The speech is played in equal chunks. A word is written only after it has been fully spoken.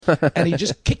and he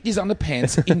just kicked his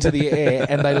underpants into the air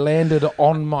and they landed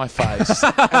on my face.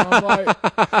 And I'm like,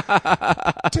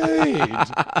 dude,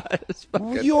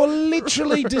 you're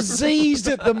literally diseased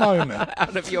at the moment.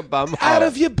 Out of your bum hole. Out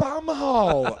of your bum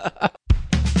hole.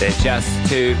 They're just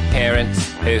two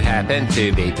parents who happen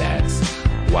to be dads.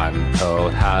 One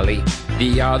called Harley,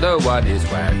 the other one is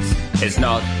Wads. It's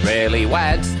not really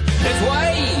Wads, it's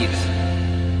Wade.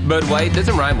 But Wade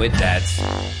doesn't rhyme with dads.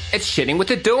 It's shitting with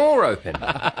the door open.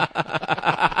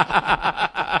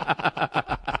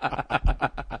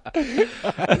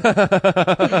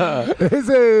 This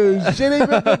is shitting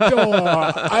with the door open.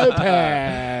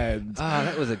 Oh,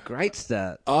 that was a great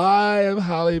start. I am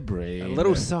Harley Breen. A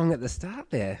little song at the start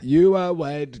there. You are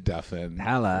Wade Duffin.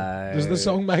 Hello. Does the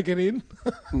song make it in?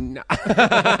 No.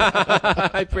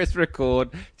 I pressed record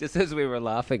just as we were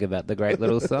laughing about the great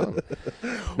little song.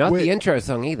 Not the intro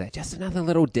song either. Just another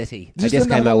little ditty. Just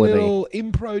came another up with little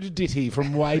improd ditty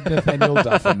from Wade Nathaniel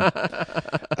Duffin.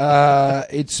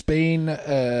 It's been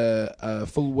a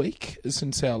full week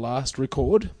since our last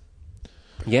record.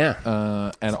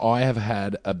 Yeah. And I have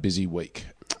had a busy week.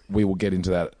 We will get into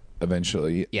that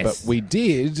eventually. Yes. But we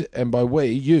did, and by we,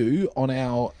 you, on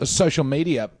our social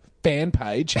media fan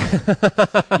page. You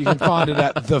can find it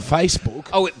at the Facebook.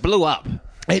 Oh, it blew up.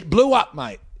 It blew up,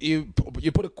 mate. You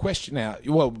put a question out.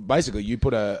 Well, basically, you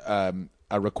put a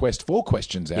request for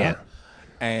questions out. Yeah.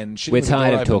 And We're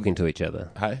tired of talking to each other.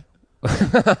 Hey?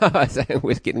 I say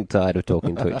we're getting tired of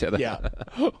talking to each other. Yeah.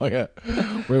 Oh, yeah.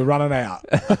 We're running out.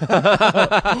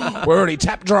 We're already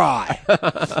tapped dry.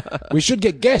 We should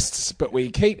get guests, but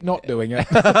we keep not doing it.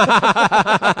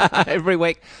 Every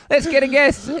week. Let's get a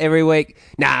guest. Every week.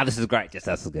 Nah, this is great. Just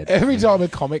us is good. Every time a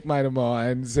comic mate of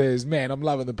mine says, man, I'm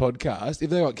loving the podcast,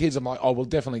 if they've got kids, I'm like, oh, we'll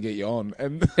definitely get you on.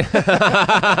 And we've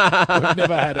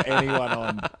never had anyone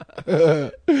on.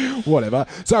 Whatever.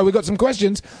 So we've got some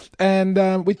questions,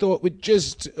 and we thought we'd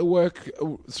just work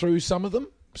through some of them,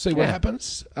 see what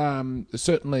happens.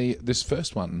 Certainly this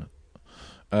first one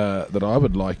that I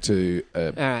would like to...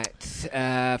 All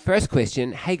right. First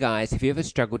question. Hey, guys, have you ever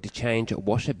struggled to change or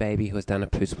wash a baby who has done a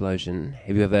poo-splosion?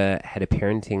 Have you ever had a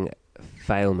parenting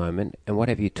fail moment? And what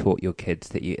have you taught your kids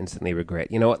that you instantly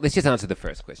regret? You know what? Let's just answer the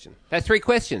first question. That's 3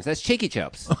 questions. That's cheeky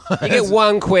chops. You get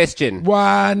 1 question.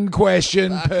 1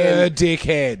 question per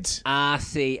dickhead.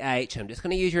 RCH. I'm just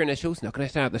going to use your initials. Not going to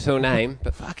start up the full name,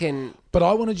 but fucking... But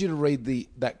I wanted you to read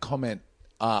that comment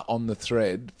on the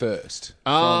thread first.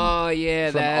 Oh, yeah,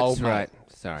 that's right.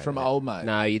 Sorry. From old mate.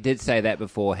 No, you did say that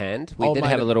beforehand. We Old did mate-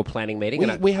 have a little planning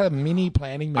meeting. We had a mini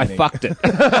planning I meeting. fucked it.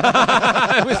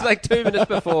 It was like 2 minutes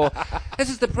before. This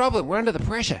is the problem. We're under the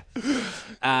pressure.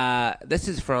 This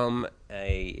is from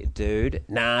a dude.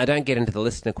 Nah, don't get into the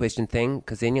listener question thing,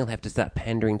 because then you'll have to start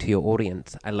pandering to your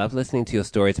audience. I love listening to your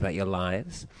stories about your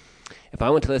lives. If I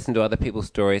want to listen to other people's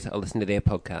stories, I'll listen to their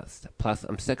podcast. Plus,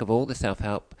 I'm sick of all the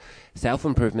self-help,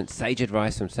 self-improvement, sage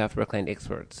advice from self-proclaimed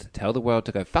experts. Tell the world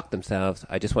to go fuck themselves.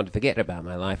 I just want to forget about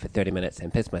my life for 30 minutes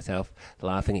and piss myself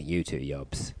laughing at you two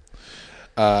yobs.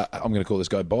 I'm going to call this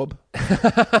guy Bob.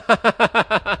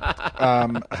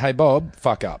 Hey, Bob,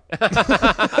 fuck up.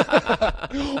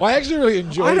 I actually really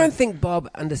enjoyed I don't think Bob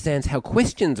understands how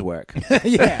questions work.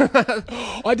 Yeah.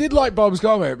 I did like Bob's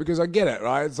comment because I get it,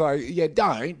 right? It's like, yeah,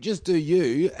 just do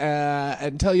you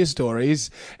and tell your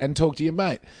stories and talk to your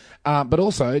mate. But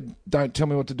also, don't tell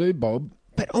me what to do, Bob.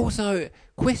 But also,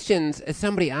 questions, as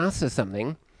somebody asks us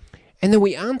something, and then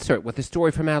we answer it with a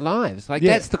story from our lives. Like,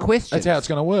 Yeah. that's the question. That's how it's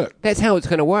going to work. That's how it's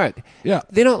going to work. Yeah.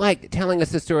 They're not like telling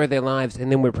us the story of their lives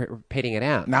and then we're repeating it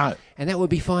out. No. And that would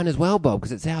be fine as well, Bob,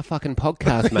 because it's our fucking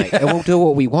podcast, mate. And we'll do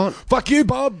what we want. Fuck you,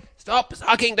 Bob. Stop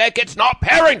sucking dick. It's not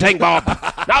parenting, Bob.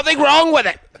 Nothing wrong with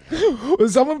it. Well,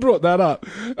 someone brought that up.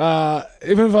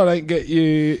 Even if I don't get you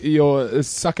your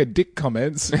sucker dick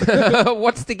comments,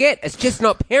 What's to get? It's just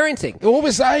not parenting. all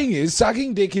we're saying is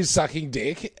sucking dick is sucking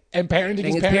dick and parenting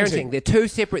is It's parenting. They're 2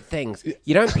 separate things.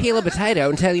 You don't peel a potato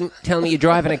and tell me you're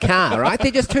driving a car, right?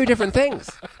 They're just 2 different things.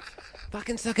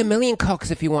 Fucking suck a million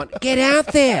cocks if you want. Get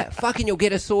out there. Fucking you'll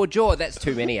get a sore jaw. That's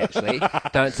too many, actually.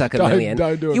 Don't suck a million.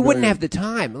 Don't do a You wouldn't million. have the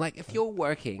time. Like, if you're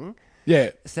working...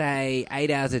 Yeah. say 8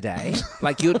 hours a day,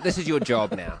 like this is your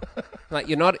job now. Like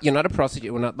you're not a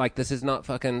prostitute. We're not like this is not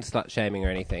fucking slut shaming or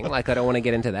anything. Like I don't want to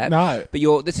get into that. No.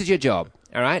 But this is your job.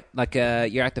 All right. Like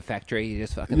you're at the factory. You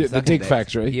just fucking Yeah, the sucking dick dicks.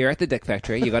 factory. You're at the dick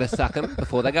factory. You got to suck them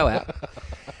before they go out.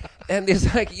 And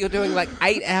there's like you're doing like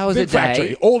 8 hours Dick a day.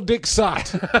 factory. All dick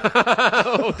sucked.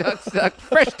 Oh, that's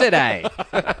fresh today.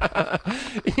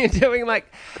 You're doing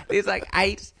like there's like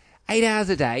eight 8 hours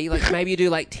a day. Like maybe you do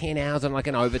like 10 hours on like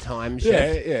an overtime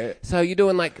shift. Yeah. So you're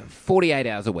doing like 48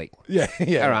 hours a week. Yeah.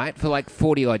 All right, for like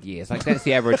 40 odd years. Like that's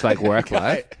the average like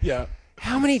workload. Yeah.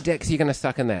 How many dicks are you going to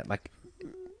suck in that? Like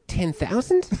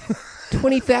 10,000?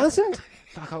 20,000?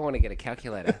 Fuck, I want to get a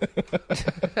calculator.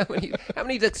 how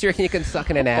many dicks do you reckon you can suck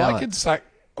in an hour? I could suck.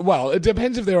 Well, it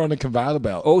depends if they're on a conveyor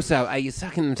belt. Also, are you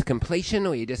sucking them to completion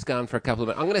or are you just going for a couple of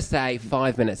minutes? I'm going to say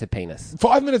 5 minutes of penis.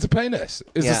 5 minutes of penis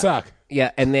is a suck.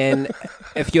 Yeah, and then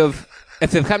if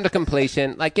they've come to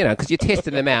completion, like, you know, because you're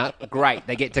testing them out, great,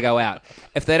 they get to go out.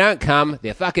 If they don't come,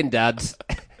 they're fucking duds.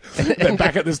 They're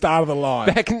back at the start of the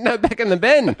line. Back in the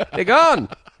bin. They're gone.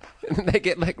 And they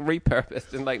get like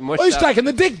repurposed and like mushed Who's up. taking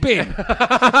the dick bin?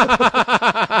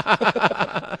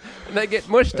 And they get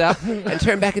mushed up and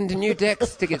turned back into new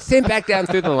dicks to get sent back down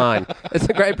through the line. It's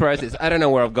a great process. I don't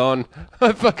know where I've gone.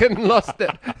 I fucking lost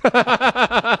it.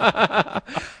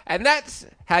 And that's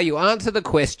how you answer the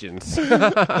questions. So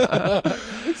the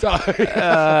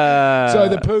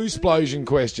poo explosion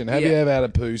question. Have you ever had a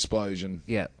poo explosion?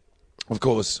 Yeah. Of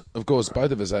course,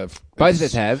 both of us have. Both of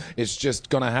us have. It's just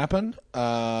going to happen.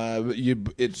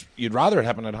 You'd rather it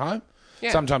happen at home.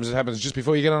 Yeah. Sometimes it happens just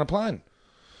before you get on a plane.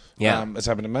 Yeah. It's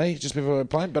happened to me just before a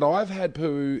plane. But I've had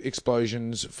poo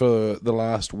explosions for the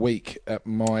last week at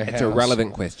my house. It's a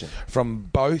relevant question. From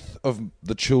both of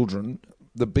the children.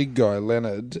 The big guy,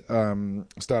 Leonard,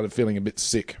 started feeling a bit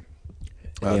sick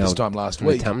this time last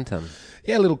week. Tum-tum.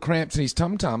 Yeah, little cramps in his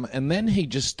tum-tum. And then he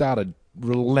just started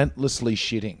relentlessly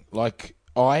shitting. Like,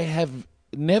 I have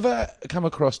never come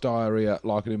across diarrhea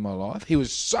like it in my life. He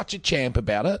was such a champ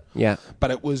about it. Yeah.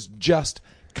 But it was just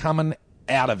coming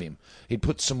out of him. He'd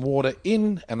put some water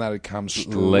in, and that would come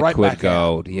straight Liquid back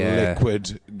gold, out. yeah.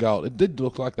 Liquid gold. It did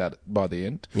look like that by the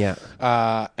end. Yeah.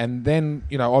 And then,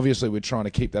 you know, obviously we're trying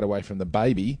to keep that away from the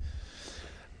baby.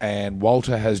 And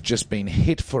Walter has just been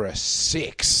hit for a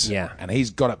 6. Yeah. And he's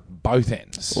got it both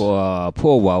ends. Oh,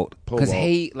 poor Walt. Poor Because Walt.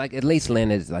 he, like, at least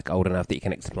Leonard's, like, old enough that you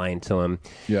can explain to him.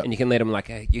 Yeah. And you can let him, like,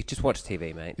 hey, you just watch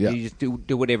TV, mate. Yeah. You just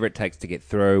do whatever it takes to get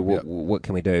through. Yeah. What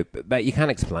can we do? But you can't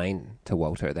explain to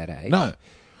Walter at that age. No.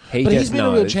 He But just he's been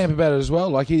knows. a real champ about it as well.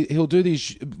 Like, he'll do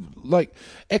these, like,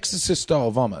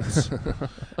 exorcist-style vomits.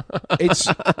 It's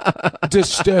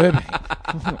disturbing.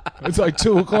 It's like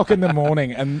 2 o'clock in the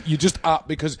morning, and you're just up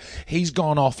because he's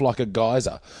gone off like a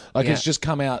geyser. Like, Yeah. it's just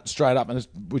come out straight up, and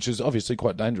which is obviously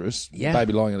quite dangerous. Yeah.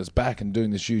 Baby lying on his back and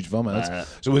doing this huge vomit.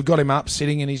 So we've got him up,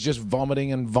 sitting, and he's just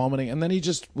vomiting, and then he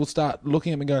just will start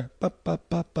looking at me and go, ba, ba,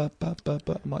 ba, ba, ba, ba,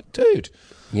 ba. I'm like, dude,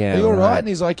 Yeah, are you all right? right. And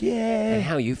he's like, yeah. And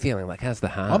how are you feeling? Like, how's the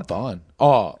heart? I'm fine.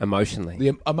 Oh, Emotionally.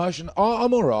 the emotion. Oh,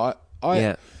 I'm all right.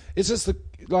 Yeah. It's just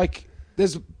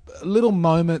there's little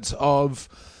moments of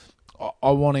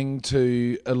I wanting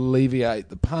to alleviate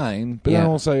the pain, but then Yeah.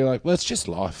 also you're like, well, it's just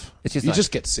life. It's just you like-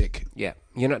 just get sick. Yeah.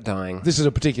 You're not dying. This is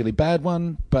a particularly bad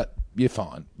one, but you're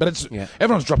fine. But it's Yeah.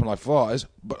 everyone's dropping like flies,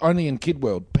 but only in kid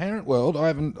world. Parent world, I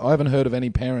haven't heard of any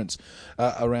parents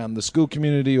around the school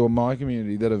community or my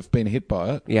community that have been hit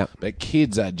by it. Yeah. But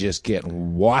kids are just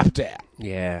getting wiped out.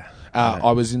 Yeah.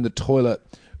 I was in the toilet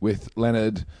with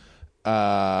Leonard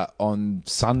on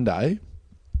Sunday,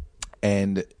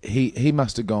 and he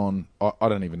must have gone, I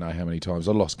don't even know how many times.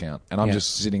 I lost count. And I'm Yeah.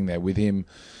 just sitting there with him.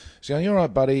 He's going, you all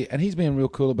right, buddy? And he's being real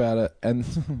cool about it.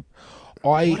 And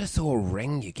What a sore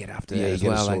ring you get after Yeah, that you as get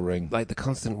a well. sore like, ring. like the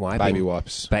constant wiping. baby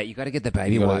wipes. But you got to get the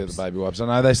baby You gotta wipes. get the baby wipes. I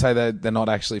know they say they're not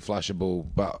actually flushable,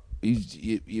 but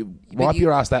you wipe you-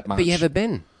 your ass that much. But you have a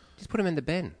bin. Just put them in the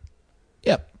bin.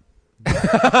 Yep.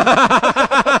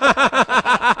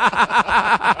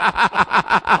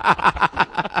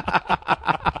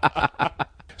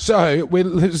 So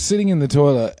we're sitting in the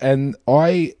toilet, and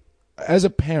as a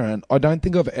parent, I don't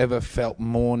think I've ever felt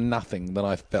more nothing than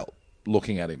I felt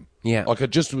looking at him. Yeah. Like I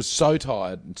just was so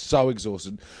tired and so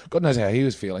exhausted. God knows how he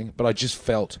was feeling, but I just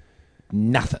felt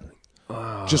nothing.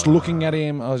 Just looking at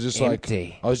him, I was just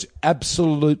Empty. like, I was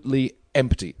absolutely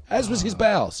empty, as was his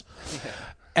bowels.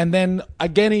 And then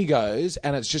again he goes,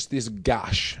 and it's just this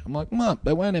gush. I'm like, no,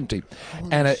 they weren't empty.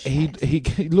 And he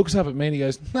looks up at me and he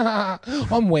goes, nah,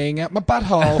 I'm weeing out my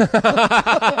butthole.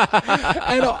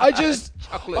 And I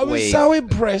was wee. so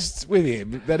impressed with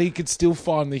him that he could still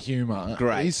find the humour.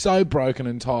 Great. He's so broken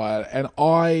and tired. And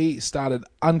I started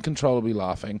uncontrollably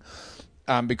laughing.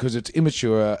 Because it's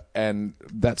immature and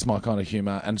that's my kind of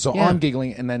humour. And so Yeah. I'm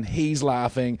giggling and then he's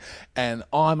laughing and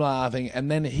I'm laughing. And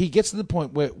then he gets to the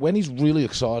point where when he's really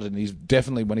excited, and he's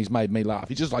definitely when he's made me laugh,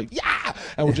 he's just like, yeah!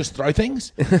 and would just throw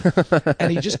things.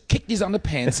 And he just kicked his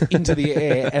underpants into the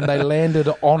air and they landed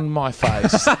on my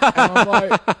face. And I'm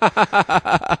like,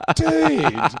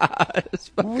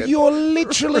 dude, you're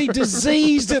literally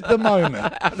diseased at the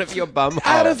moment. Out of your bum hole.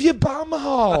 Out of your bum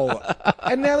hole.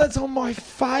 And now that's on my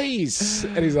face.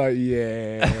 And he's like,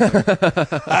 yeah.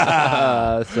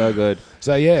 So good.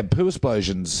 So, yeah, poo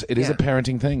explosions. It is a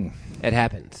parenting thing. It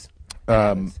happens.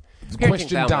 Question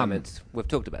fail done. moments. We've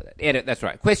talked about that. Yeah, that's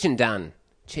right. Question done.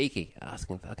 Cheeky.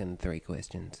 Asking fucking 3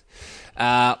 questions.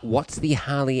 What's the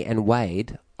Harley and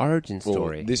Wade origin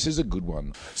story? This is a good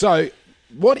one. So,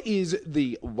 what is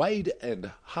the Wade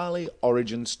and Harley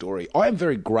origin story? I am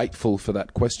very grateful for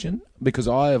that question because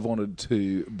I have wanted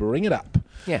to bring it up.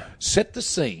 Yeah. Set the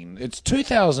scene. It's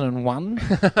 2001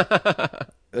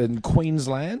 in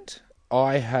Queensland.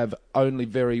 I have only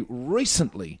very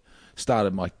recently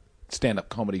started my stand-up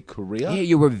comedy career. Yeah,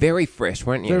 you were very fresh,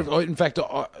 weren't you? In fact,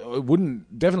 I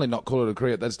wouldn't definitely not call it a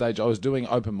career at that stage. I was doing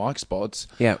open mic spots.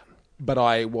 Yeah. But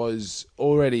I was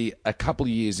already a couple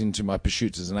of years into my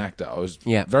pursuits as an actor. I was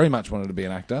very much wanted to be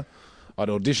an actor. I'd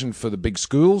auditioned for the big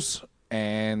schools,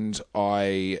 and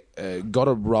I got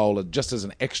a role just as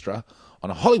an extra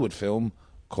on a Hollywood film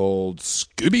called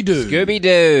Scooby-Doo.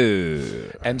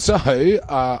 Scooby-Doo. And so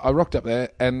I rocked up there,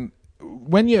 and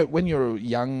when you're a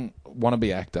young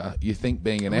wannabe actor, you think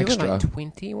being an extra... were like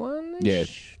 21? Yeah,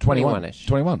 21. 21-ish.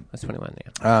 21. That's 21,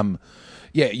 yeah.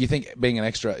 Yeah, you think being an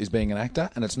extra is being an actor,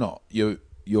 and it's not. You're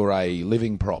a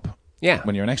living prop. Yeah.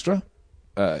 When you're an extra,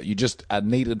 you just are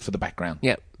needed for the background.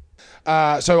 Yeah.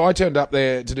 So I turned up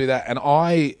there to do that, and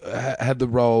I had the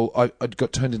role. I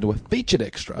got turned into a featured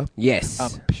extra.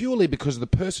 Yes. Purely because the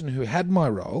person who had my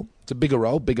role, it's a bigger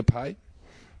role, bigger pay,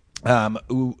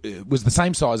 who was the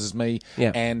same size as me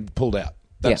and pulled out.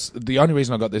 That's the only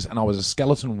reason I got this, and I was a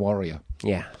skeleton warrior.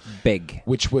 Yeah, big.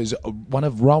 Which was one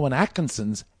of Rowan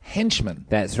Atkinson's henchmen.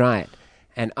 That's right.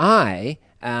 And I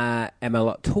am a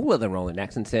lot taller than Rowan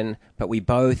Atkinson, but we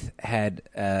both had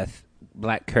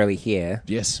black curly hair.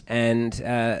 Yes. And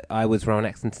I was Rowan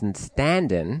Atkinson's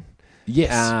stand-in.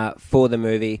 Yes. For the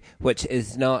movie, which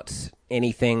is not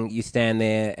anything. You stand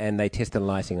there and they test the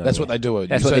lighting on That's you. what they do.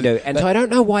 That's what they do. And so I don't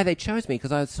know why they chose me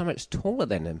because I was so much taller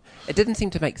than him. It didn't seem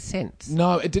to make sense.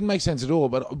 No, it didn't make sense at all.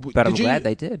 But I'm glad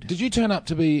they did. Did you turn up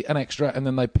to be an extra and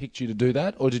then they picked you to do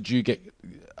that? Or did you get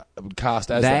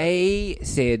cast as They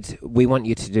said, we want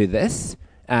you to do this,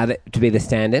 to be the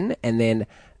stand-in. And then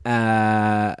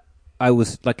I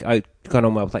got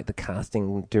on well with the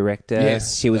casting director.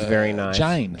 Yes. She was very nice.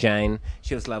 Jane.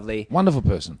 She was lovely. Wonderful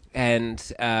person. And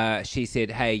she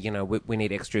said, hey, we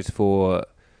need extras for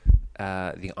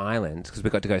the island because we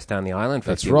got to go stay on the island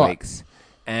for a few weeks.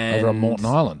 And over on Moreton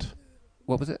Island.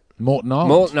 What was it? Moreton Island.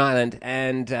 Moreton Island.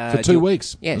 And for 2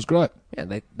 weeks. Yeah. It was great.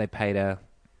 Yeah, they paid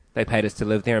us to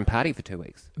live there and party for 2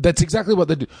 weeks. That's exactly what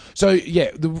they do. So, yeah,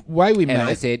 the way we met... And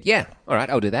I said, yeah, all right,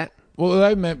 I'll do that. Well,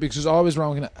 they meant because I was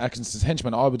Rowan Atkinson's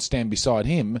henchman, I would stand beside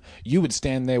him. You would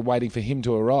stand there waiting for him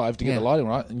to arrive to get the lighting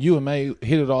right, and you and me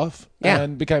hit it off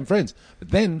and became friends. But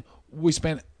then we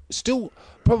spent still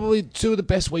probably 2 of the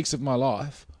best weeks of my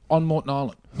life on Moreton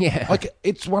Island. Yeah.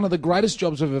 It's one of the greatest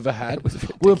jobs we've ever had.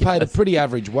 We were paid a pretty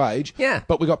average wage. Yeah.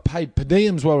 But we got paid per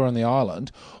diems while we were on the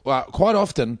island. Quite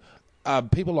often...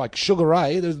 people like Sugar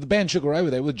Ray, the band Sugar Ray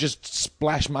were there, would just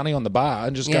splash money on the bar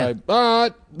and just go, all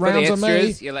right, rounds for on the me.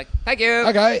 extras, you're like, thank you.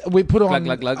 Okay, we put on,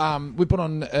 glug. we put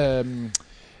on,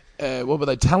 what were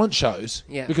they, talent shows?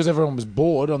 Yeah. Because everyone was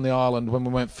bored on the island when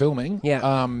we weren't filming.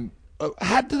 Yeah.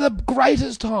 Had the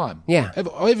greatest time. Yeah.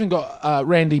 I even got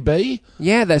Randy B.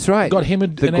 Yeah, that's right. Got him the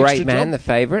an great extra man, job. the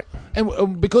favourite.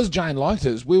 And because Jane liked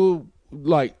us, we were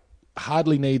like,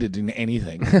 hardly needed in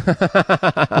anything. We were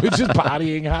just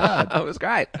partying hard. It was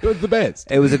great. It was the best.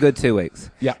 It was a good 2 weeks.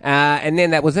 Yeah. And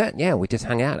then that was it. Yeah, we just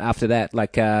hung out. After that,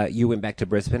 you went back to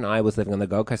Brisbane. I was living on the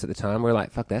Gold Coast at the time. We were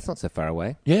like, fuck, that's not so far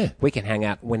away. Yeah. We can hang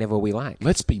out whenever we like.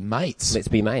 Let's be mates. Let's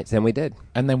be mates. And we did.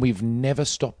 And then we've never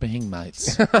stopped being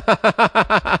mates.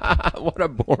 What a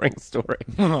boring story.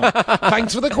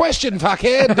 Thanks for the question,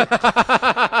 fuckhead.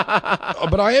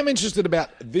 But I am interested about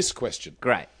this question.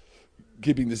 Great.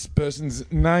 Keeping this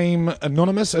person's name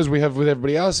anonymous as we have with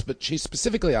everybody else, but she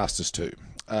specifically asked us to.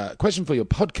 Question for your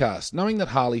podcast. Knowing that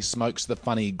Harley smokes the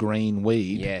funny green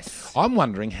weed, yes, I'm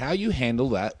wondering how you handle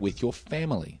that with your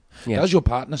family. Yeah. Does your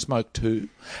partner smoke too?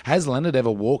 Has Leonard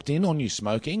ever walked in on you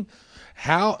smoking?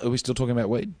 How are we still talking about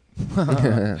weed?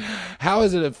 How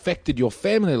has it affected your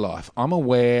family life? I'm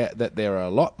aware that there are a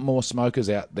lot more smokers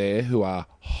out there who are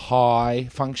high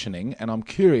functioning, and I'm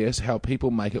curious how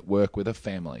people make it work with a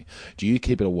family. Do you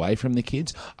keep it away from the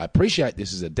kids? I appreciate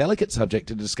this is a delicate subject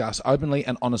to discuss openly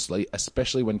and honestly,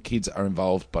 especially when kids are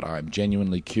involved, but I'm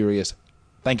genuinely curious.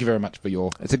 Thank you very much for your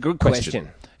It's a good question.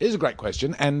 It is a great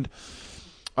question, and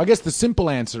I guess the simple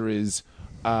answer is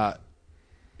I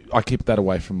keep that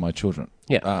away from my children.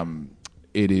 Yeah.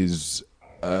 It is.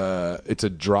 It's a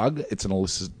drug. It's an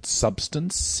illicit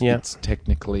substance. Yeah. It's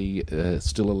technically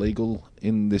still illegal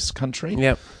in this country.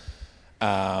 Yep.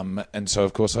 And so,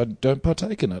 of course, I don't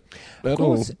partake in it at Of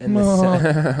course, all.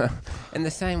 in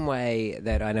the same way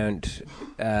that I don't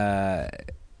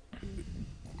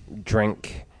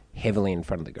drink heavily in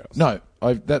front of the girls. No,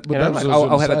 You know, that was like, what I was I'll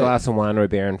gonna have a say. glass of wine or a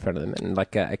beer in front of them, and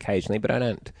like occasionally, but I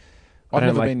don't. I've I don't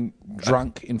never like- been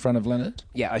drunk in front of Leonard.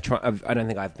 Yeah, I don't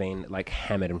think I've been like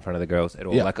hammered in front of the girls at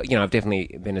all. Yeah. Like, you know, I've definitely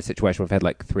been in a situation where I've had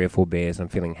like 3 or 4 beers and I'm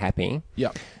feeling happy. Yeah.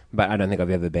 But I don't think I've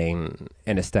ever been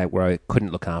in a state where I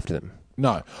couldn't look after them.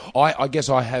 No, I guess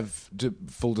I have, to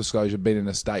full disclosure, been in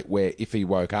a state where if he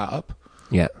woke up,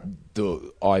 Yeah.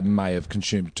 I may have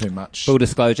consumed too much. Full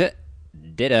disclosure,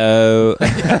 ditto.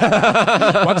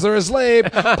 Once they're asleep,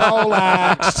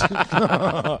 poleaxed.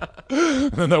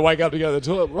 Then they wake up to go to the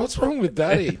toilet. What's wrong with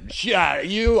Daddy? Yeah,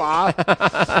 you are.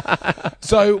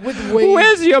 So with weed,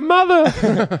 Where's your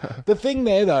mother? the thing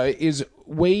there though is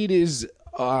weed is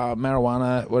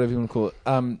marijuana, whatever you want to call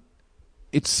it.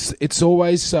 It's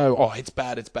always so. Oh, it's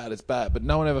bad. It's bad. It's bad. But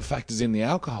no one ever factors in the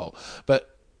alcohol.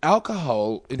 But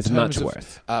alcohol, in It's terms much of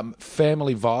worse.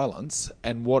 family violence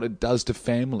and what it does to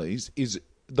families, is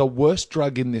the worst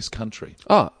drug in this country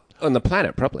Oh, on the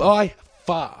planet, probably. by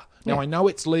far. Now, Yeah. I know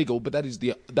it's legal, but that's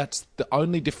the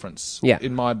only difference Yeah.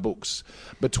 in my books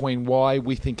between why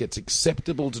we think it's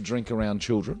acceptable to drink around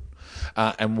children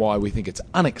and why we think it's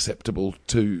unacceptable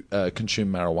to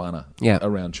consume marijuana Yeah.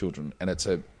 around children. And it's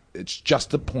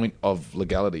just a point of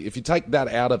legality. If you take that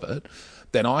out of it,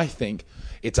 then I think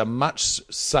it's a much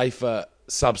safer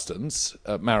substance,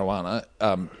 marijuana,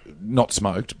 not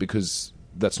smoked because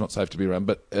that's not safe to be around,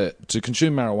 but to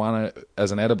consume marijuana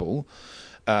as an edible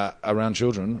around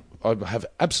children, I have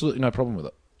absolutely no problem with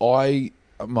it. I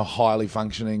am a highly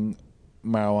functioning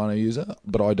marijuana user,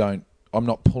 but I'm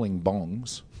not pulling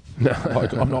bongs.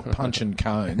 Like, I'm not punching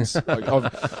cones. Like,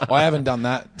 I haven't done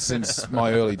that since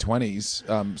my early 20s,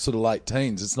 sort of late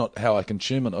teens. It's not how I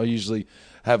consume it. I usually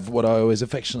have what I always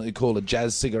affectionately call a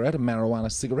jazz cigarette, a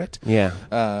marijuana cigarette. Yeah.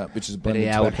 Which is But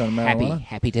blended tobacco and marijuana.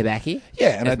 happy tobacco.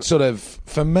 Yeah, and it's sort of,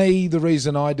 for me, the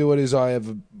reason I do it is I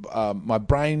have, my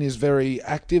brain is very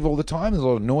active all the time. There's a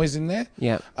lot of noise in there.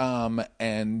 Yeah.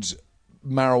 And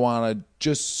marijuana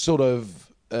just sort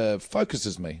of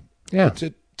focuses me. Yeah.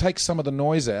 It takes some of the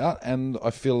noise out, and I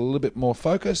feel a little bit more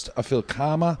focused. I feel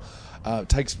calmer. It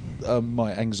takes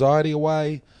my anxiety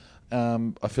away.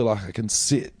 I feel like I can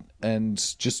sit and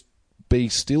just be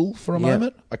still for a Yeah.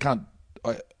 moment.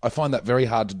 I find that very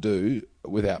hard to do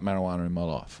without marijuana in my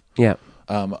life. Yeah.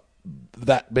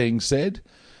 That being said,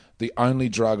 the only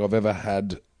drug I've ever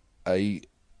had a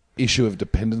issue of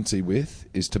dependency with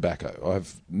is tobacco.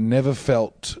 I've never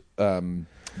felt beholden,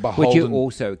 Which you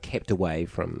also kept away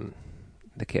from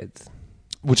the kids.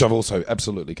 which I've also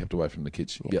absolutely kept away from the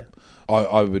kids. Yeah.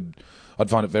 I'd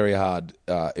find it very hard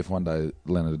if one day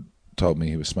Leonard told me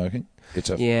he was smoking. It's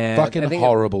a Yeah, fucking I think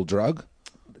horrible drug.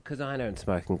 Because I don't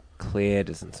smoke and Claire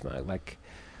doesn't smoke. Like,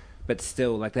 but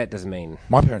still, like, that doesn't mean.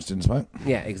 My parents didn't smoke.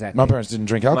 Yeah, exactly. My parents didn't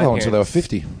drink alcohol until they were parents-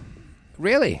 50.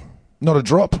 Really? Not a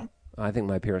drop. I think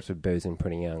my parents were boozing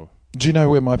pretty young. Do you know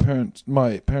where my parents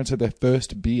had their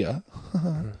first beer?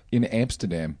 In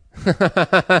Amsterdam.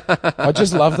 I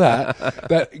just love that.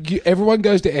 Everyone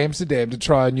goes to Amsterdam to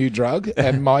try a new drug,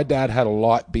 and my dad had a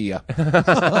light beer.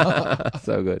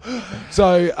 So good.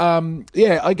 So,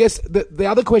 I guess the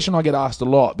other question I get asked a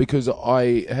lot, because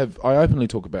I openly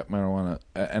talk about marijuana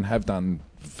and have done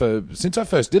since I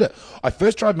first did it. I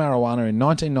first tried marijuana in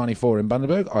 1994 in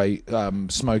Bundaberg. I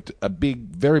smoked a big,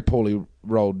 very poorly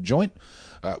rolled joint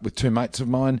with 2 mates of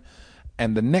mine,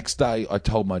 and the next day I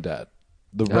told my dad,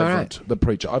 the reverend, the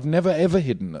preacher. I've never ever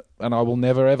hidden it, and I will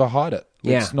never ever hide it.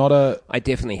 Yeah. It's not a. I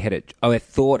definitely hid it. Oh, I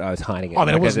thought I was hiding it. I mean,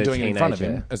 I like, wasn't as a doing it in front of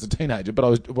teenager. him as a teenager, but I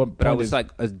was. But I was like,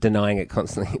 I was denying it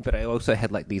constantly. But I also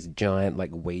had like these giant like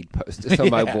weed posters on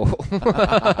my wall.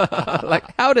 Like,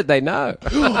 how did they know?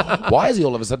 why is he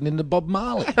all of a sudden into Bob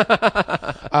Marley?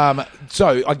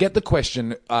 So I get the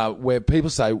question where people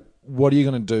say, "What are you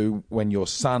going to do when your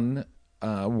son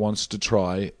wants to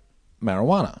try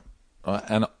marijuana?" right?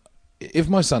 And if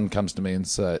my son comes to me and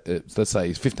say, let's say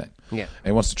he's 15, Yeah. and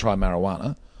he wants to try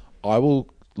marijuana, I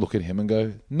will look at him and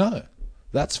go, no,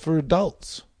 that's for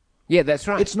adults. Yeah, that's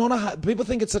right. It's not a hard, people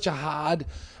think it's such a hard,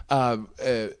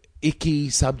 icky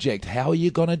subject. How are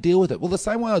you going to deal with it? Well, the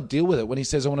same way I deal with it when he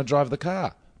says, I want to drive the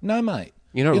car. No, mate.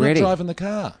 You're not ready. driving the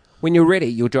car. When you're ready,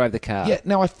 you'll drive the car. Yeah,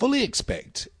 now I fully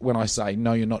expect when I say,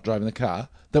 no, you're not driving the car,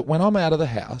 that when I'm out of the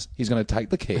house, he's going to take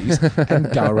the keys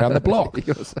and go around the block.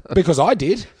 Because I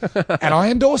did, and I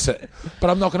endorse it. But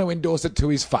I'm not going to endorse it to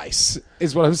his face,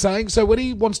 is what I'm saying. So when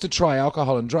he wants to try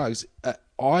alcohol and drugs,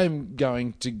 I'm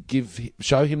going to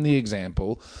show him the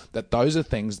example that those are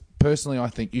things, personally, I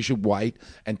think you should wait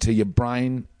until your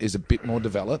brain is a bit more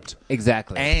developed.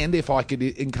 Exactly. And if I could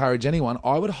encourage anyone,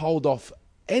 I would hold off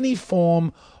any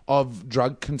form of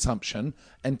drug consumption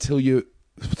until you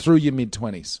through your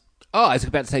mid-20s. Oh, I was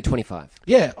about to say 25.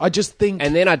 Yeah, I just think...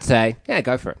 And then I'd say, yeah,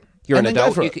 go for it. You're an And then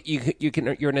go adult. for it.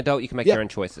 You're an adult. You can make Yeah. your own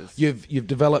choices. You've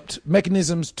developed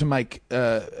mechanisms to make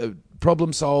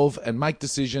problem solve and make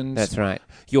decisions. That's right.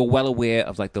 You're well aware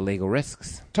of like the legal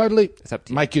risks. Totally. It's up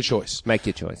to you. Make your choice. Make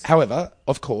your choice. However,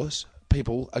 of course,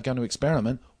 people are going to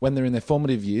experiment when they're in their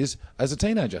formative years as a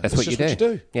teenager. That's what just you what do.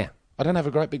 you do. Yeah. I don't have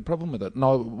a great big problem with it.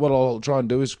 No, what I'll try and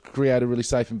do is create a really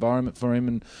safe environment for him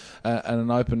and an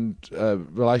open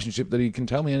relationship that he can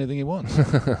tell me anything he wants. Well,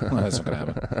 that's not going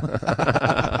to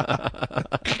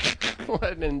happen. What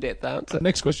an in-depth answer.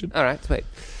 Next question. All right, sweet.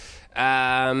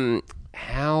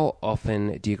 How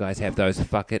often do you guys have those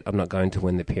fuck it, I'm not going to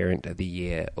win the Parent of the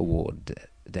Year award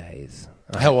days?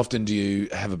 How often do you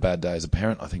have a bad day as a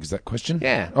parent? I think is that question.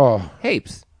 Yeah. Oh,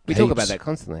 Heaps. We talk Heaps. about that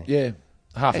constantly. yeah.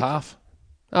 Half.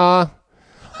 I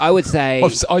would say...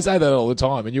 I say that all the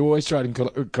time, and you always try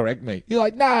to correct me. You're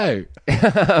like, no.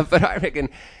 but I reckon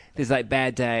there's like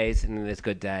bad days and then there's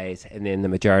good days, and then the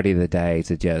majority of the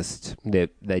days are just... They're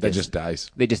just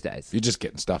days. They're just days. You're just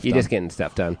getting stuff You're done. just getting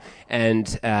stuff done. And,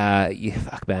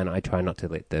 fuck, man, I try not to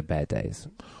let the bad days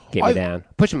get me down.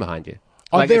 Push them behind you.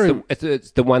 Like,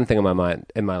 it's the one thing in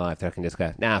my life that I can just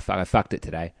go, nah, fuck, I fucked it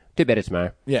today. Do better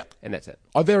tomorrow. Yeah. And that's it.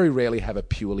 I very rarely have a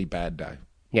purely bad day.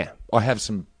 Yeah. I have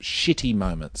some shitty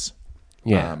moments.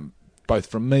 Yeah. Both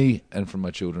from me and from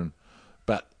my children.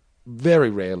 But very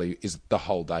rarely is the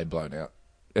whole day blown out.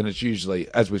 And it's usually,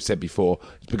 as we've said before,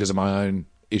 it's because of my own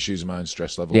issues and my own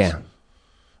stress levels. Yeah.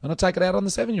 And I take it out on the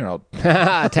 7-year-old.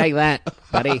 Take that,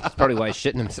 buddy. That's probably why he's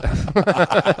shitting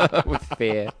himself. With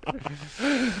fear.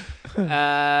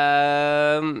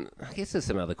 I guess there's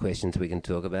some other questions we can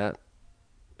talk about.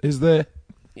 Is there?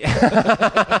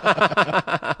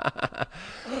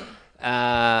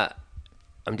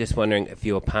 I'm just wondering if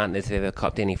your partners have ever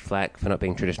copped any flack for not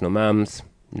being traditional mums.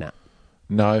 No.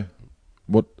 No.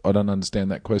 What? I don't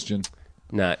understand that question.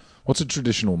 No. What's a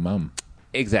traditional mum?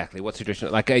 Exactly. What's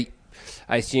traditional? Like, I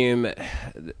assume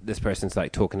this person's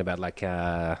like talking about like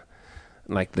the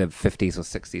 50s or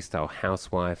 60s style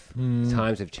housewife.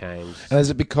 Times have changed. And is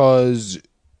it because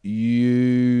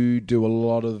you do a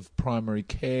lot of primary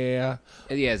care?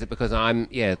 Yeah, is it because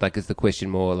is the question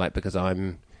more like because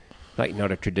I'm like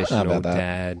not a traditional about that.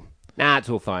 dad? Nah, it's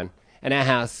all fine. And our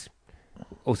house,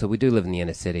 also, we do live in the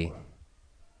inner city.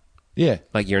 Yeah.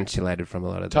 Like you're insulated from a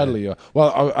lot of Totally.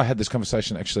 Well, I had this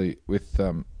conversation actually with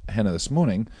Hannah this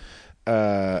morning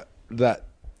that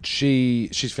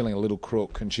she's feeling a little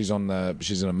crook and she's in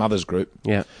a mother's group.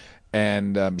 Yeah.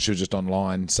 And she was just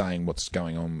online saying what's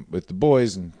going on with the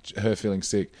boys and her feeling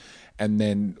sick. And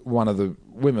then one of the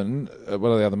women,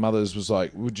 one of the other mothers was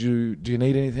like, do you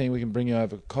need anything? We can bring you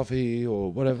over coffee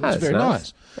or whatever. It's very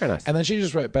nice. Very nice. And then she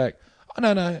just wrote back, oh,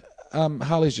 no,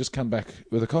 Harley's just come back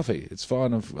with a coffee. It's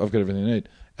fine. I've got everything I need.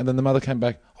 And then the mother came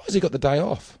back, oh, has he got the day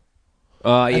off?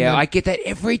 Oh, yeah, then- I get that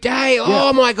every day.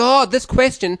 Oh, my God, this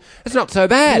question, it's not so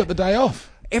bad. He got the day off.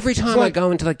 Every time like- I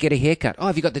go in to like get a haircut, oh,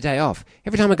 have you got the day off?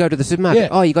 Every time I go to the supermarket, Yeah.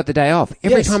 oh, you got the day off.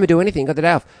 Every Yes. time I do anything, you got the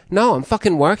day off. No, I'm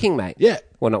fucking working, mate. Yeah.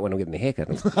 Well, not when I'm getting the haircut.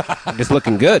 I'm just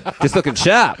looking good. Just looking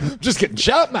sharp. Just getting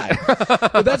sharp, mate.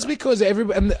 But that's because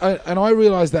everybody, and I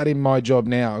realise that in my job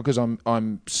now because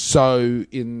I'm so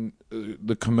in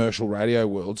the commercial radio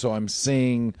world, so I'm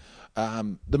seeing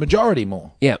the majority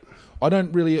more. Yeah. I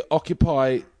don't really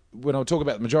occupy. When I talk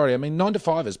about the majority, I mean 9 to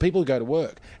 5ers. People go to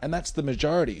work, and that's the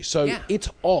majority. So Yeah. it's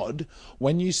odd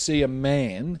when you see a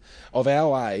man of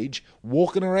our age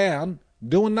walking around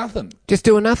doing nothing. Just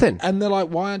doing nothing. And they're like,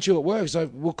 why aren't you at work? So,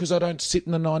 well, because I don't sit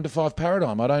in the 9 to 5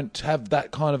 paradigm. I don't have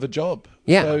that kind of a job.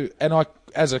 Yeah. So, and I,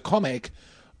 as a comic,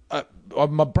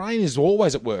 my brain is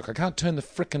always at work. I can't turn the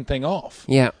frickin' thing off.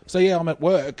 Yeah. So, yeah, I'm at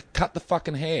work. Cut the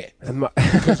fucking hair. Am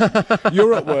I-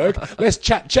 You're at work. Let's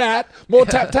chat, more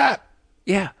tap.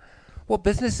 Yeah. What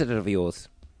business is it of yours?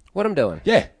 What I'm doing?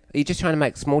 Yeah. Are you just trying to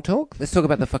make small talk? Let's talk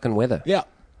about the fucking weather. Yeah.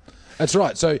 That's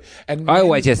right. So, and I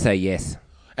always just say yes.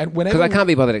 and whenever Because I can't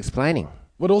be bothered explaining.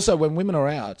 But also when women are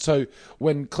out, so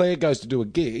when Claire goes to do a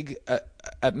gig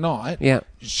at night, Yeah.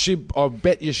 I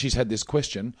bet you she's had this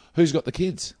question: who's got the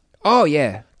kids? Oh,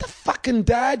 yeah. The fucking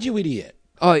dad, you idiot!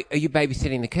 Oh, are you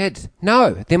babysitting the kids?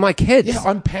 No, they're my kids. Yeah,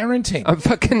 I'm parenting. I'm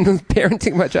fucking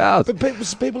parenting my child. But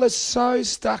people are so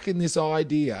stuck in this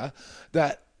idea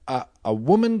that a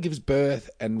woman gives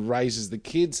birth and raises the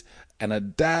kids, and a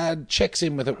dad checks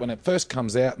in with it when it first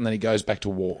comes out, and then he goes back to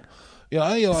war. You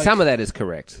know, you're like, Some of that is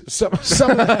correct. Some of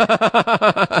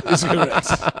that is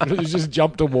correct. It's just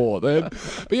jump to war. But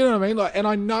you know what I mean? Like, and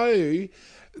I know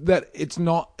that it's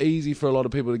not easy for a lot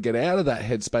of people to get out of that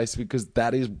headspace because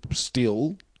that is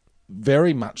still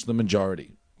very much the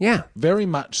majority. Yeah. Very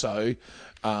much so.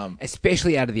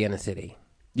 Especially out of the inner city.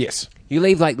 Yes. You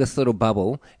leave like this little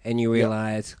bubble and you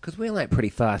realise, because we're like pretty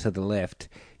far to the left,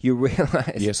 you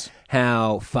realise Yes.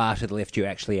 how far to the left you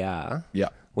actually are. Yeah.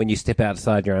 When you step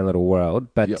outside your own little world.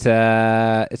 But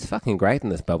it's fucking great in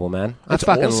this bubble, man. It's I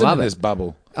fucking awesome love in it. this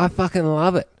bubble. I fucking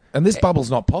love it. And this bubble's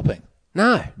not popping.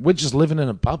 No. We're just living in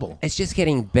a bubble. It's just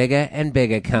getting bigger and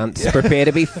bigger, cunts. Prepare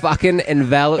to be fucking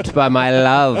enveloped by my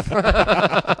love.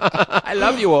 I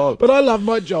love you all. But I love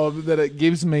my job that it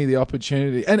gives me the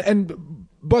opportunity. And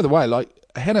by the way, like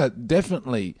Hannah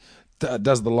definitely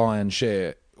does the lion's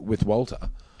share with Walter.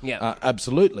 Yeah.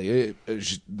 Absolutely.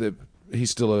 He's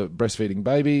still a breastfeeding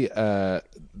baby.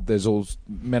 There's all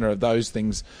manner of those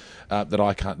things that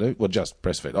I can't do. Well, just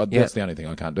breastfeed. That's the only thing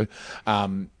I can't do.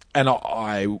 And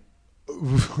I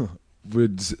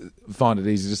would find it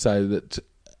easy to say that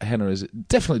Hannah is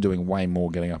definitely doing way more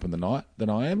getting up in the night than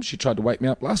I am. She tried to wake me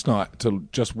up last night to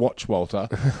just watch Walter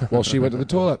while she went to the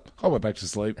toilet. I went back to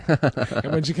sleep.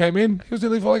 And when she came in, he was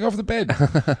nearly falling off the bed.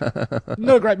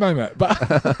 Not a great moment, but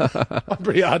I'm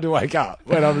pretty hard to wake up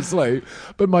when I'm asleep.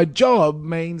 But my job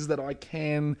means that I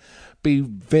can be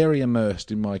very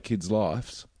immersed in my kids'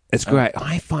 lives. It's great.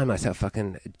 I find myself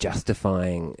fucking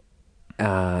justifying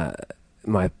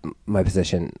my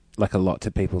position like a lot to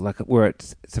people. Like we're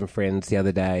at some friends the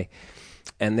other day,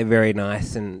 and they're very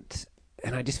nice, and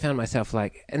I just found myself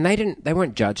like, and they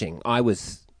weren't judging. I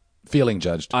was feeling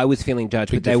judged. I was feeling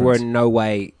judged, Big but they were difference. in no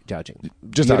way judging.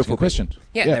 Just Beautiful asking a question.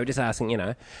 Yeah, they were just asking,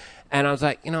 And I was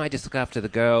like, I just look after the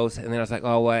girls. And then I was like,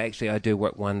 oh, well, actually, I do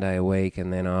work 1 day a week.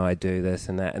 And then, I do this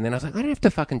and that. And then I was like, I don't have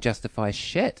to fucking justify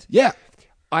shit. Yeah.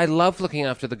 I love looking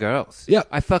after the girls. Yeah.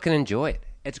 I fucking enjoy it.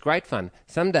 It's great fun.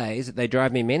 Some days they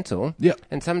drive me mental. Yeah.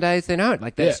 And some days they don't.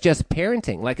 Like, that's just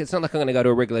parenting. Like, it's not like I'm going to go to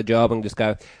a regular job and just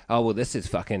go, oh, well, this is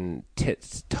fucking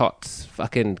tits, tots,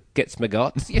 fucking gets my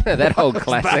gots. That old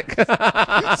classic.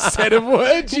 Set of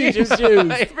words you just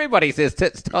used. Everybody says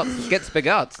tits, tots, gets my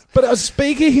gots. But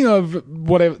speaking of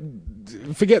whatever,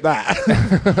 forget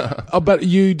that. But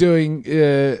you doing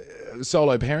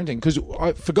solo parenting, because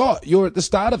I forgot you're at the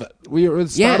start of it. We're at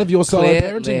the start of your solo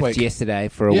Claire parenting left week yesterday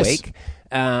for a week.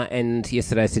 And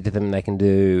yesterday I said to them they can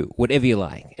do whatever you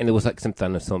like. And there was like some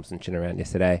thunderstorms and shit around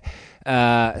yesterday.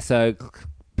 So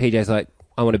PJ's like,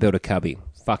 I want to build a cubby.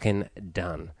 Fucking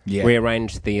done. Yeah.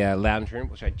 Rearranged the lounge room,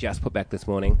 which I just put back this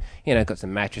morning. Got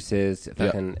some mattresses.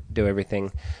 Fucking do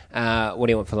everything. What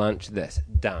do you want for lunch? This.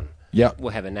 Done. Yeah.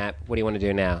 We'll have a nap. What do you want to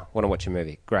do now? Want to watch a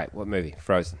movie? Great. What movie?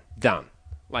 Frozen. Done.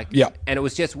 Like, yeah. And it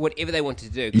was just whatever they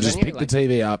wanted to do. You just picked the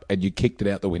TV up and you kicked it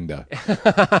out the window.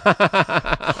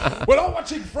 We're not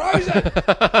watching Frozen.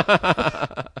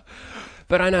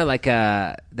 But I know, like,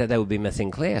 that they would be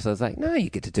missing Claire, so I was like, no, you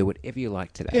get to do whatever you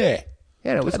like today. Yeah.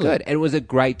 Yeah, it was good. And it was a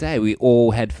great day. We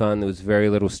all had fun. There was very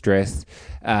little stress.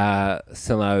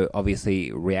 Silo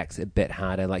obviously reacts a bit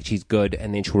harder. Like, she's good,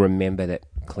 and then she'll remember that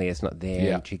Claire's not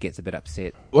there, and she gets a bit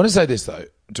upset. I want to say this, though,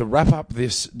 to wrap up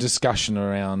this discussion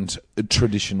around a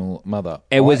traditional mother.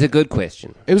 It was a good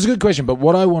question. It was a good question, but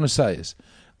what I want to say is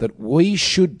that we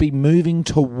should be moving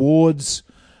towards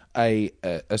a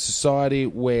society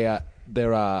where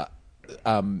there are...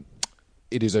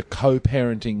 it is a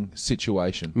co-parenting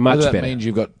situation. Much Whether that better. means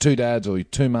you've got two dads or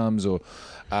two mums or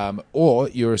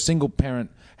you're a single-parent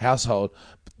household,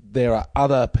 there are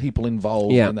other people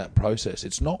involved in that process.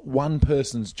 It's not one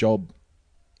person's job.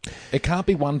 It can't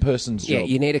be one person's job. Yeah,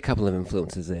 you need a couple of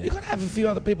influences there. You've got to have a few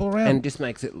other people around. And it just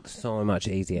makes it so much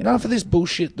easier. None for this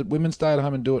bullshit that women stay at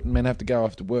home and do it and men have to go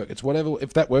after work. It's whatever.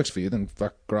 If that works for you, then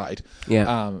fuck, great.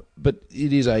 Yeah. But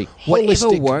it is a Whatever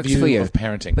holistic works view for you. of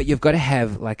parenting. But you've got to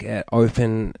have like an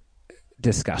open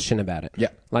discussion about it. Yeah.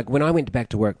 Like when I went back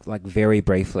to work, like very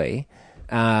briefly,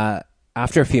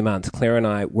 after a few months, Claire and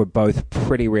I were both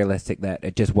pretty realistic that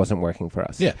it just wasn't working for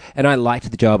us. Yeah. And I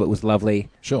liked the job. It was lovely.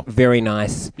 Sure. Very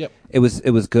nice. Yep. It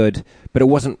was good, but it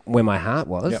wasn't where my heart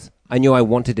was. Yep. I knew I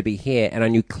wanted to be here, and I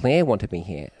knew Claire wanted me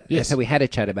here. Yes. So we had a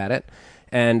chat about it,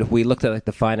 and we looked at like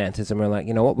the finances, and we're like,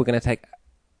 you know what, we're going to take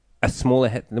a smaller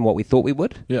hit than what we thought we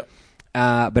would. Yeah.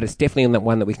 But it's definitely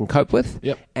one that we can cope with.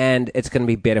 Yep. And it's going to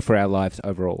be better for our lives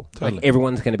overall. Totally. Like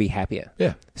everyone's going to be happier.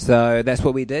 Yeah. So that's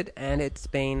what we did, and it's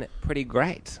been pretty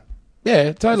great.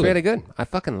 Yeah, totally. It's really good. I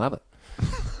fucking love it.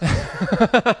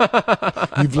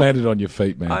 You've landed on your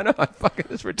feet, man. I know.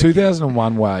 It's ridiculous.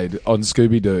 2001 Wade on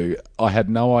Scooby-Doo. I had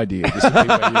no idea this would be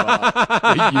where you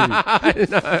are.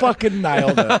 You fucking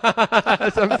nailed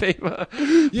it. Some people.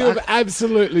 You have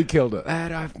absolutely killed it.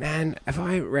 Man, if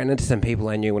I ran into some people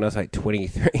I knew when I was like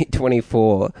 23,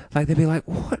 24, like they'd be like,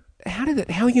 what? How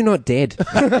are you not dead?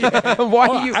 Why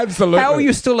are you? Absolutely. How are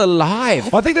you still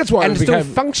alive? I think that's why and I still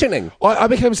became functioning. I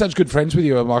became such good friends with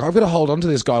you. I'm like, I've got to hold on to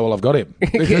this guy while I've got him.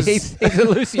 Because he's a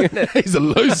loose unit. he's a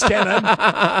loose cannon.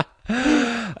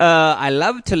 I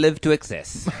love to live to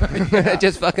excess.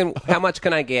 Just fucking, how much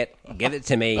can I get? Give it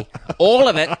to me. All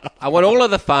of it. I want all of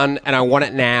the fun, and I want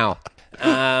it now.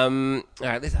 All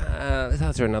right, let's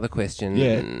answer another question.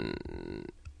 Yeah.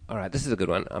 All right, this is a good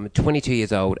one. I'm 22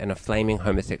 years old and a flaming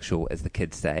homosexual, as the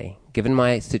kids say. Given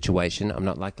my situation, I'm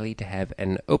not likely to have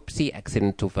an oopsie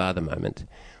accidental father moment.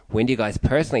 When do you guys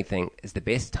personally think is the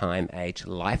best time, age,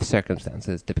 life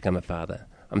circumstances to become a father?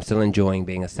 I'm still enjoying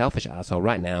being a selfish asshole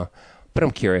right now, but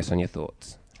I'm curious on your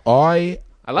thoughts. I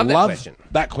love that question.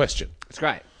 That question. It's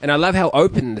great. And I love how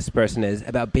open this person is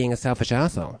about being a selfish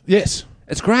asshole. Yes.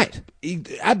 It's great.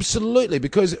 Absolutely,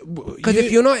 because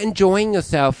if you're not enjoying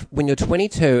yourself when you're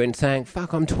 22 and saying,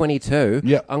 fuck, I'm 22,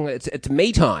 yeah. It's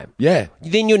me time. Yeah.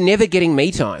 Then you're never getting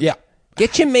me time. Yeah.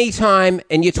 Get your me time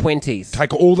in your 20s.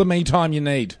 Take all the me time you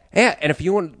need. Yeah, and if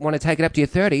you want to take it up to your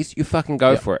 30s, you fucking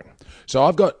go for it. So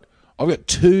I've got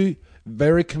two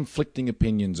very conflicting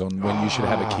opinions on when you should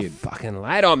have a kid. Fucking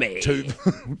lay it on me. Two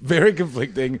very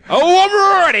conflicting. Oh,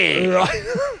 I'm ready. Right.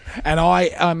 And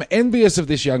I am envious of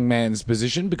this young man's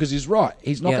position because he's right.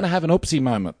 He's not going to have an oopsie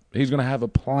moment. He's going to have a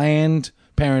planned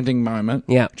parenting moment,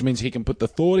 which means he can put the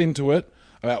thought into it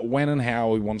about when and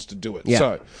how he wants to do it. Yeah.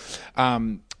 So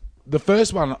the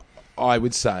first one, I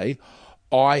would say,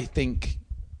 I think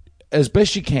as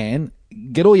best you can,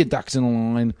 get all your ducks in a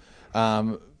line,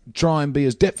 try and be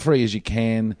as debt-free as you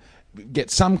can, get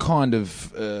some kind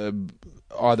of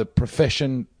either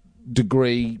profession,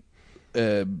 degree,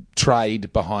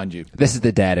 trade behind you. This is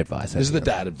the dad advice. This is the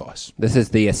dad advice. This is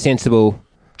the sensible...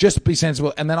 Just be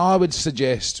sensible. And then I would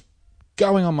suggest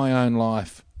going on my own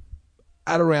life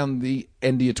at around the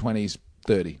end of your 20s,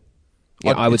 30.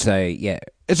 Yeah, I would say, yeah.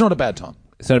 It's not a bad time.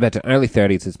 It's not about to early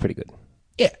 30s. It's pretty good.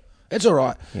 Yeah, it's all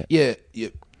right. Yeah.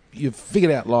 You've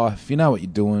figured out life. You know what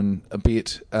you're doing a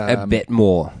bit. A bit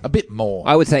more. A bit more.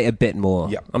 I would say a bit more.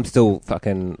 Yeah. I'm still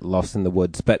fucking lost in the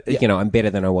woods, but, I'm better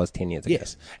than I was 10 years ago.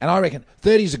 Yes. And I reckon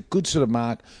 30 is a good sort of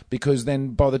mark because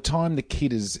then by the time the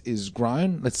kid is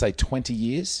grown, let's say 20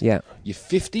 years, you're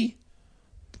 50.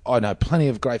 I know plenty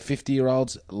of great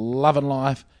 50-year-olds loving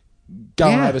life,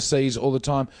 going overseas all the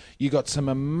time. You got some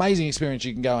amazing experience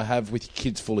you can go and have with your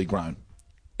kids fully grown.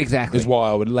 Exactly. Is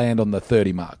why I would land on the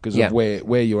 30 mark because of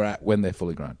where you're at when they're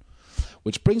fully grown.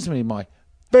 Which brings me to my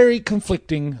very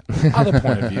conflicting other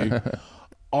point of view.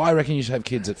 I reckon you should have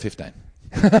kids at 15.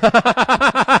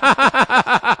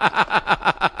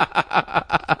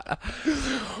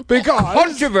 Because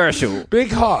controversial.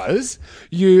 Because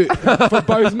for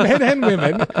both men and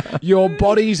women, your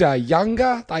bodies are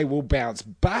younger, they will bounce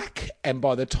back, and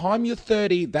by the time you're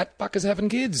 30, that fucker's having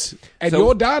kids. And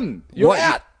you're done. You're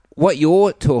out. What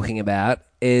you're talking about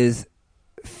is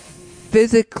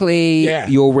physically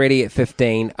you're ready at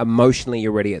 15, emotionally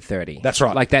you're ready at 30. That's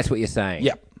right. Like that's what you're saying.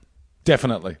 Yep.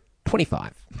 Definitely.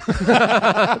 25.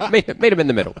 meet him in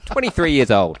the middle. 23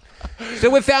 years old. So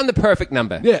we've found the perfect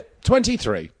number. Yeah,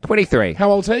 23. 23.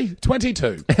 How old's he?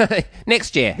 22.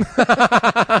 Next year.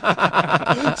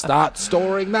 Start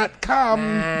storing that cum.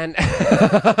 And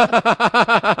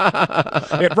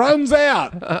it runs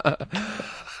out.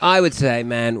 I would say,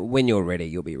 man, when you're ready,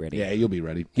 you'll be ready. Yeah, you'll be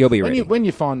ready. You'll be ready. When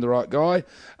you find the right guy,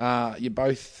 you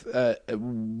both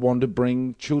want to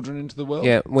bring children into the world.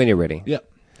 Yeah, when you're ready. Yeah.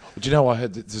 Do you know, I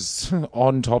heard this is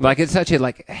on topic. Like, it's such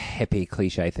a, happy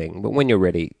cliche thing. But when you're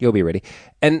ready, you'll be ready.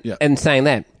 And saying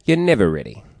that, you're never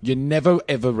ready. You're never,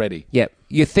 ever ready. Yeah.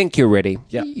 You think you're ready.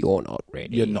 Yeah. You're not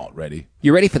ready. You're not ready.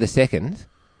 You're ready for the second.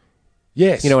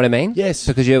 Yes. You know what I mean? Yes.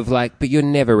 Because but you're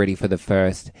never ready for the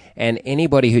first. And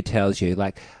anybody who tells you,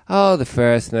 the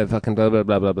first and the fucking blah, blah,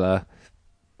 blah, blah, blah,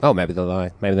 Oh, maybe they're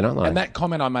lying. Maybe they're not lying. And that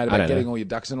comment I made about don't getting know. all your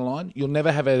ducks in a line, you'll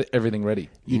never have everything ready.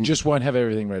 You just won't have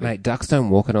everything ready. Mate, ducks don't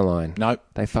walk in a line. No,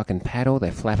 They fucking paddle,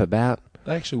 they flap about.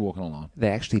 they actually walk in a line.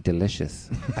 They're actually delicious.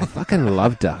 I fucking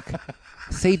love duck.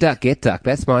 See duck, get duck.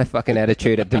 That's my fucking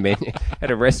attitude at the menu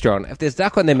at a restaurant. If there's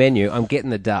duck on the menu, I'm getting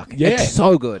the duck. Yeah. It's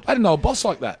so good. I didn't know a boss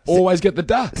like that. Always get the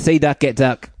duck. See duck, get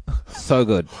duck. So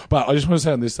good. But I just want to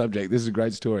say on this subject, this is a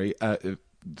great story.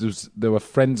 There were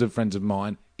friends of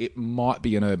mine. It might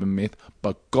be an urban myth,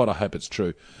 but God, I hope it's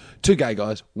true. Two gay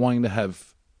guys wanting to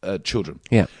have children.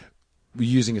 Yeah.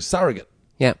 Using a surrogate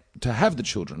Yeah. to have the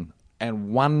children,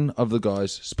 and one of the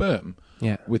guys' sperm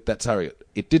Yeah. with that surrogate.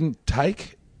 It didn't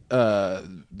take the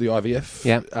IVF.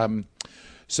 Yeah.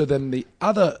 So then the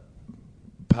other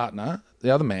partner, the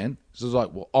other man, was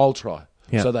like, well, I'll try.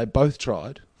 Yeah. So they both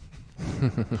tried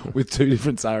with two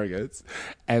different surrogates,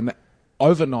 and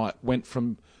overnight went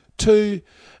from two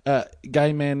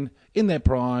gay men in their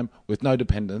prime with no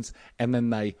dependents, and then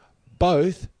they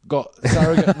both got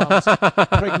surrogate mums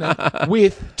pregnant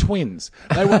with twins.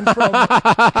 They went from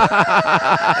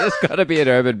There's got to be an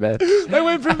urban myth. They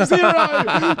went from 0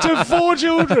 to 4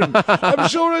 children. I'm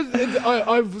sure.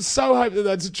 I so hope that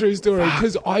that's a true story,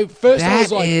 because I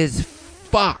was like, is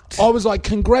fucked. I was like,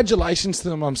 congratulations to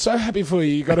them. I'm so happy for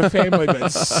you. You got a family, but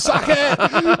suck it,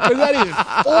 because that is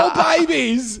 4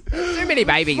 babies. Too many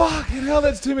babies. Fucking hell,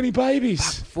 that's too many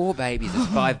babies. 4 babies is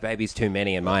 5 babies too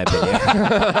many, in my opinion.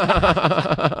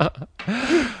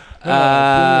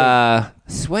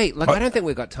 Sweet. Look, I don't think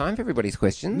we've got time for everybody's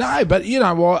questions. No, but you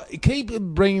know what? Keep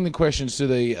bringing the questions to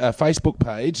the Facebook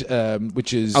page,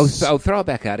 which is... I'll throw it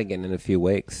back out again in a few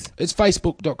weeks. It's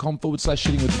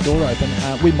facebook.com/shitting with the door open.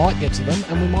 We might get to them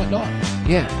and we might not.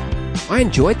 Yeah. I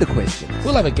enjoyed the questions.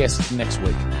 We'll have a guest next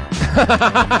week.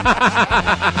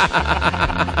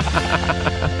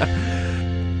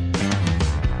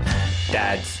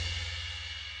 Dads.